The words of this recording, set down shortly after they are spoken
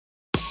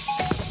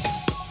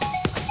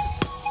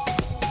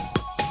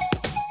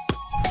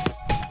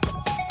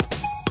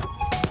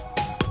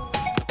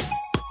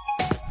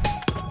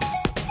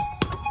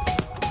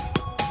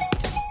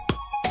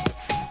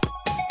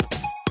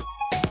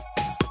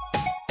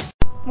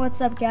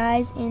What's up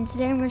guys, and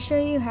today I'm going to show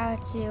you how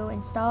to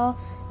install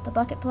the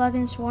Bukkit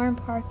plugin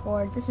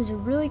SwornParkour. This is a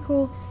really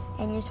cool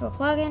and useful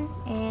plugin,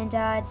 and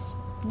it's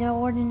no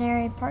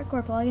ordinary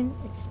parkour plugin.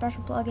 It's a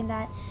special plugin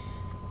that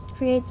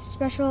creates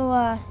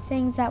special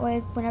things. That way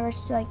whenever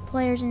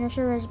players in your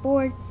server is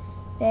bored,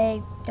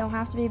 they don't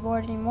have to be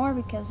bored anymore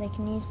because they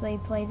can easily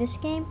play this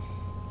game.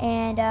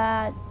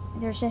 And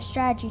there's a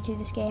strategy to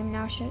this game.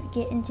 Now I'll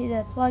get into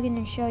the plugin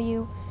and show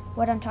you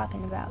what I'm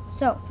talking about.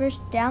 So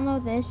first,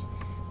 download this.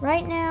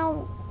 Right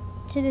now,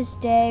 to this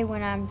day,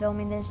 when I'm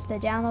filming this, the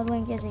download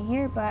link isn't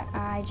here, but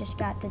I just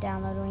got the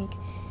download link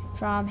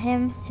from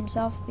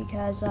himself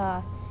because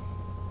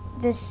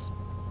this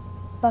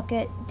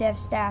Bukkit dev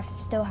staff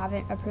still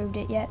haven't approved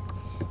it yet.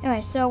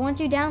 Anyway, so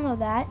once you download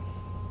that,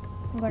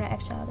 I'm going to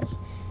exile this.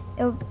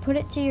 It'll put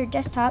it to your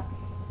desktop.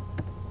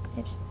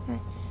 Oops.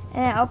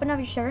 And open up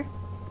your server,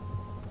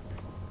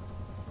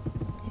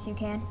 if you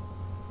can.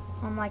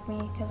 Unlike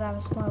me, because I have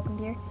a slow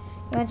computer.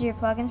 Go into your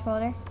plugins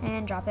folder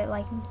and drop it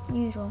like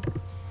usual.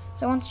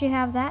 So once you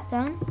have that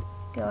done,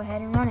 go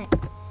ahead and run it.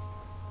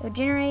 It'll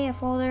generate a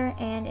folder,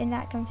 and in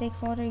that config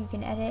folder you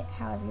can edit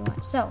however you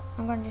want. So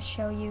I'm going to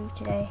show you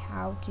today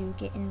how to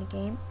get in the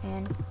game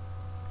and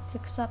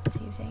fix up a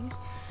few things.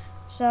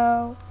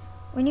 So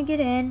when you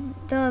get in,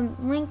 the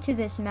link to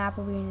this map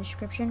will be in the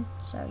description,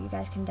 so you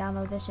guys can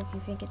download this if you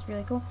think it's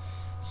really cool.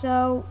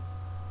 So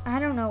I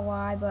don't know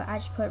why, but I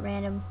just put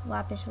random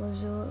lapis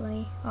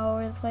lazuli all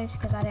over the place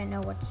because I didn't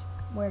know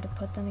where to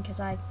put them because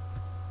I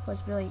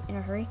was really in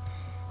a hurry.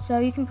 So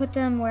you can put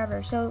them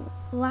wherever. So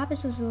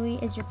lapis lazuli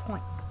is your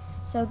points.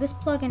 So this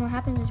plugin, what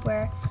happens is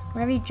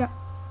whenever you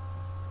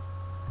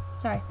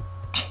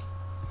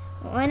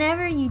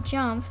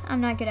jump,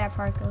 I'm not good at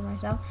parkour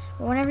myself,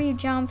 but whenever you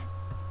jump,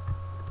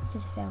 this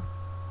is a fail.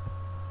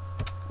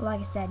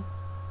 Like I said,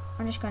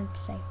 I'm just going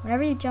to say,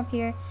 whenever you jump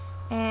here,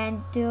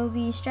 and there will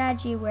be a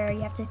strategy where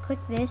you have to click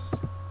this,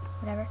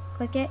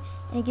 click it,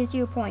 and it gives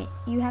you a point.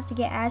 You have to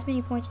get as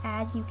many points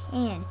as you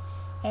can,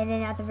 and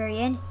then at the very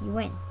end, you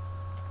win,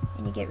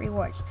 and you get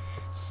rewards.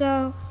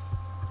 So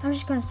I'm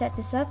just going to set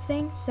this up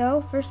thing.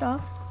 So first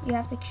off, you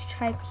have to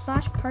type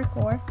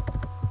 /parkour,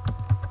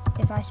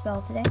 if I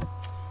spell today,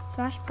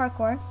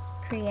 /parkour,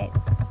 create,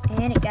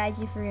 and it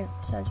guides you through,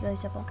 so it's really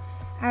simple.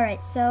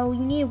 Alright, so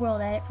you need a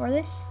WorldEdit for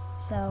this,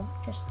 so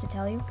just to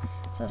tell you.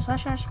 So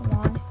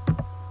 /1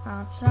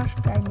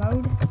 /guide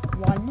mode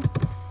 1.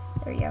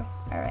 There you go.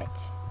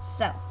 Alright,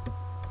 so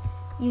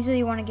usually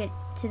you want to get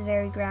to the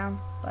very ground,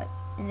 but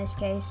in this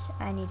case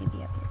I need to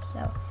be up here.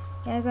 So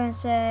yeah, I'm going to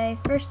say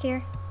first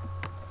here,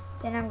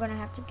 then I'm going to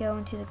have to go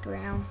into the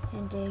ground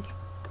and dig.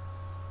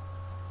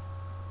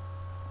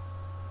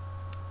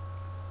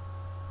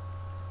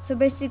 So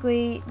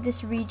basically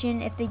this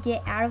region, if they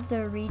get out of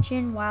the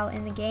region while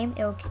in the game,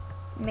 it'll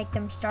make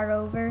them start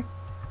over.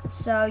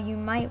 So you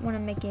might want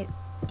to make it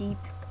deep,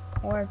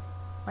 or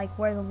like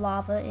where the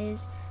lava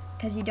is,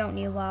 because you don't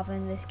need lava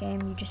in this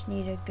game. You just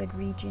need a good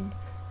region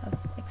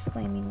of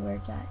exclaiming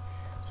words at.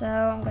 So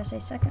I'm going to say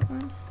second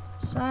one,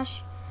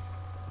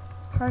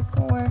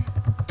 /parkour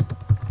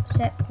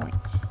set point.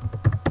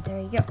 There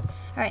you go.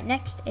 Alright,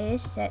 next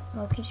is set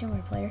location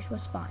where players will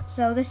spawn.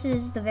 So this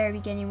is the very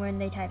beginning when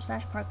they type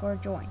 /parkour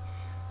join.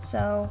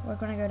 So we're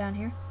going to go down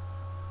here.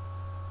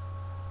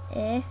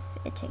 If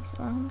it takes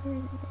longer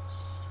than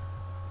this,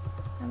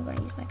 I'm going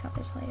to use my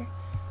compass later.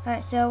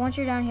 Alright, so once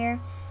you're down here,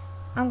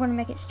 I'm going to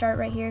make it start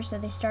right here, so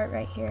they start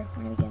right here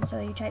when it begins. So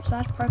you type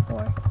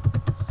 /parkour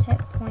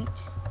set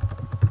point,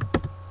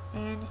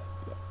 and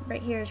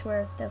right here is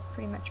where they'll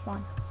pretty much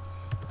spawn.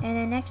 And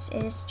then next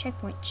is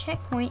checkpoint.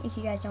 Checkpoint, if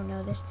you guys don't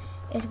know this,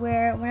 is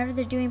where whenever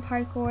they're doing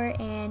parkour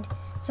and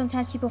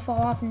sometimes people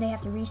fall off and they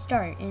have to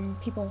restart, and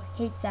people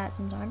hate that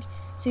sometimes.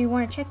 So you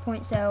want a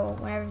checkpoint so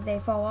whenever they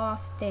fall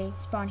off, they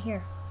spawn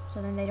here.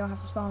 So then they don't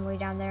have to spawn way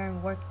down there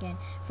and work again.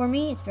 For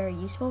me, it's very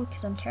useful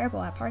because I'm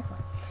terrible at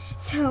parkour.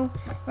 So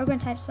we're going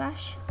to type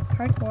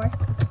 /parkour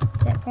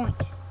set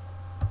point.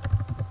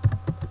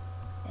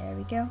 There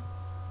we go.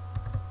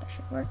 That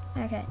should work.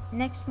 Okay,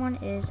 next one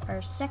is our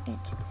second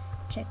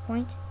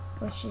checkpoint,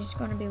 which is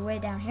going to be way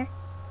down here.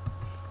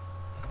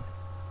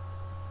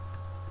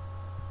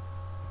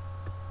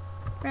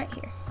 Right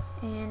here.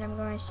 And I'm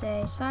going to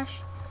say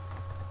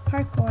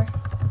 /parkour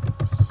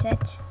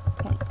set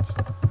point.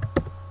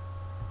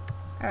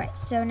 Alright,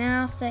 so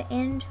now set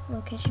end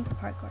location for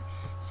parkour.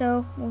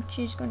 So, which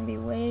is going to be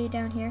way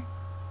down here,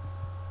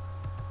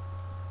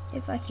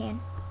 if I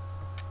can.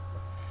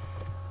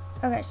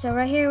 Okay, so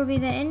right here will be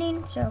the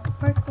ending, so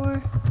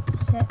parkour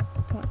set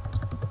point.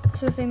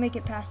 So if they make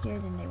it past here,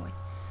 then they win.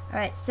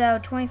 Alright, so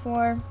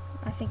 24,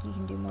 I think you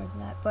can do more than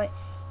that, but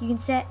you can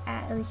set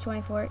at least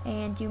 24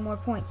 and do more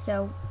points.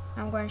 So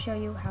I'm going to show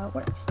you how it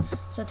works.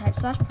 So type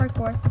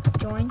 /parkour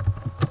join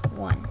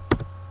 1.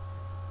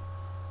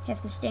 You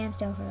have to stand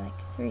still for like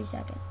 3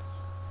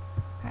 seconds.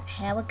 Alright,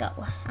 here we go.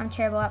 I'm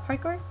terrible at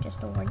parkour, just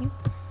to warn you.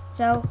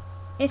 So,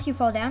 if you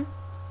fall down,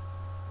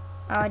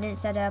 I didn't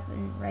set it up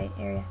in the right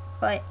area,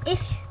 but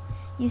if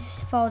you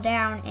fall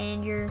down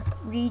and your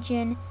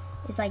region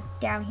is like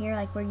down here,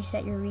 like where you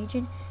set your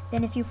region.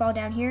 Then if you fall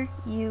down here,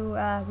 you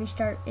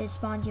restart. It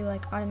spawns you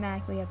like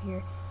automatically up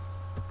here.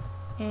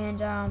 And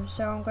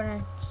so I'm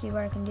gonna see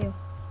what I can do.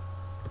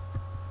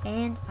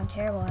 And I'm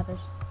terrible at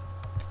this.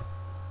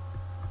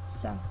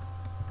 So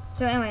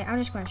anyway, I'm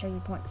just gonna show you the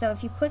points. So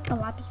if you click a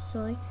lapis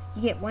facility,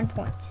 you get 1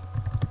 point.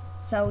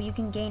 So you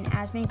can gain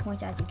as many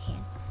points as you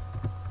can.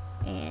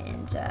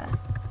 And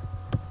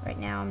right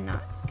now I'm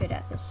not good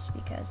at this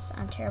because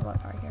I'm terrible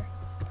at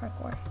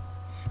parkour.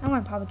 I'm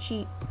gonna probably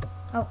cheat.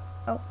 Oh,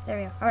 there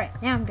we go.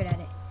 Alright, now I'm good at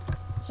it.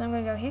 So I'm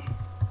gonna go here.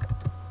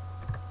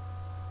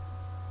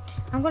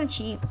 I'm gonna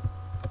cheat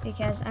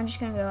because I'm just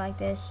gonna go like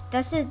this.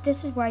 This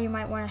is why you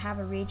might want to have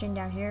a region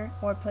down here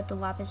or put the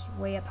lapis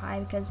way up high,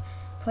 because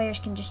players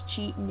can just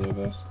cheat and do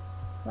this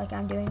like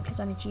I'm doing because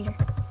I'm a cheater.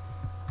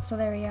 So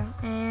there we go.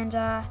 And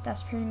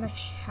that's pretty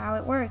much how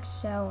it works.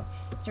 So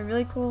it's a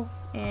really cool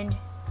and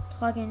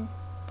plugin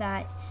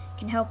that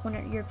can help one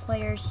of your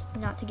players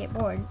not to get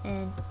bored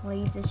and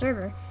leave the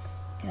server,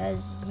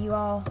 because you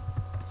all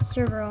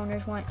server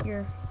owners want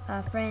your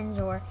friends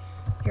or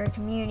your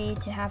community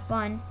to have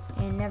fun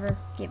and never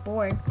get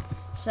bored.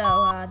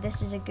 So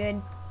this is a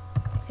good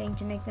thing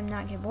to make them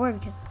not get bored,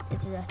 because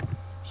it's a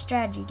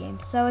strategy game.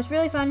 So it's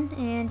really fun,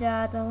 and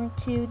the link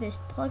to this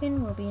plugin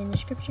will be in the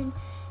description,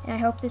 and I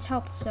hope this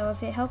helped. So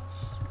if it helped,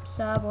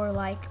 sub or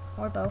like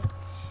or both.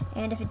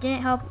 And if it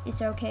didn't help,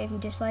 it's okay if you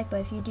dislike, but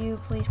if you do,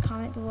 please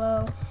comment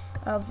below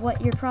of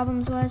what your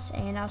problems was,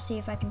 and I'll see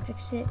if I can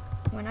fix it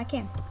when I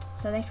can.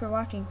 So thanks for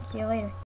watching. See you later.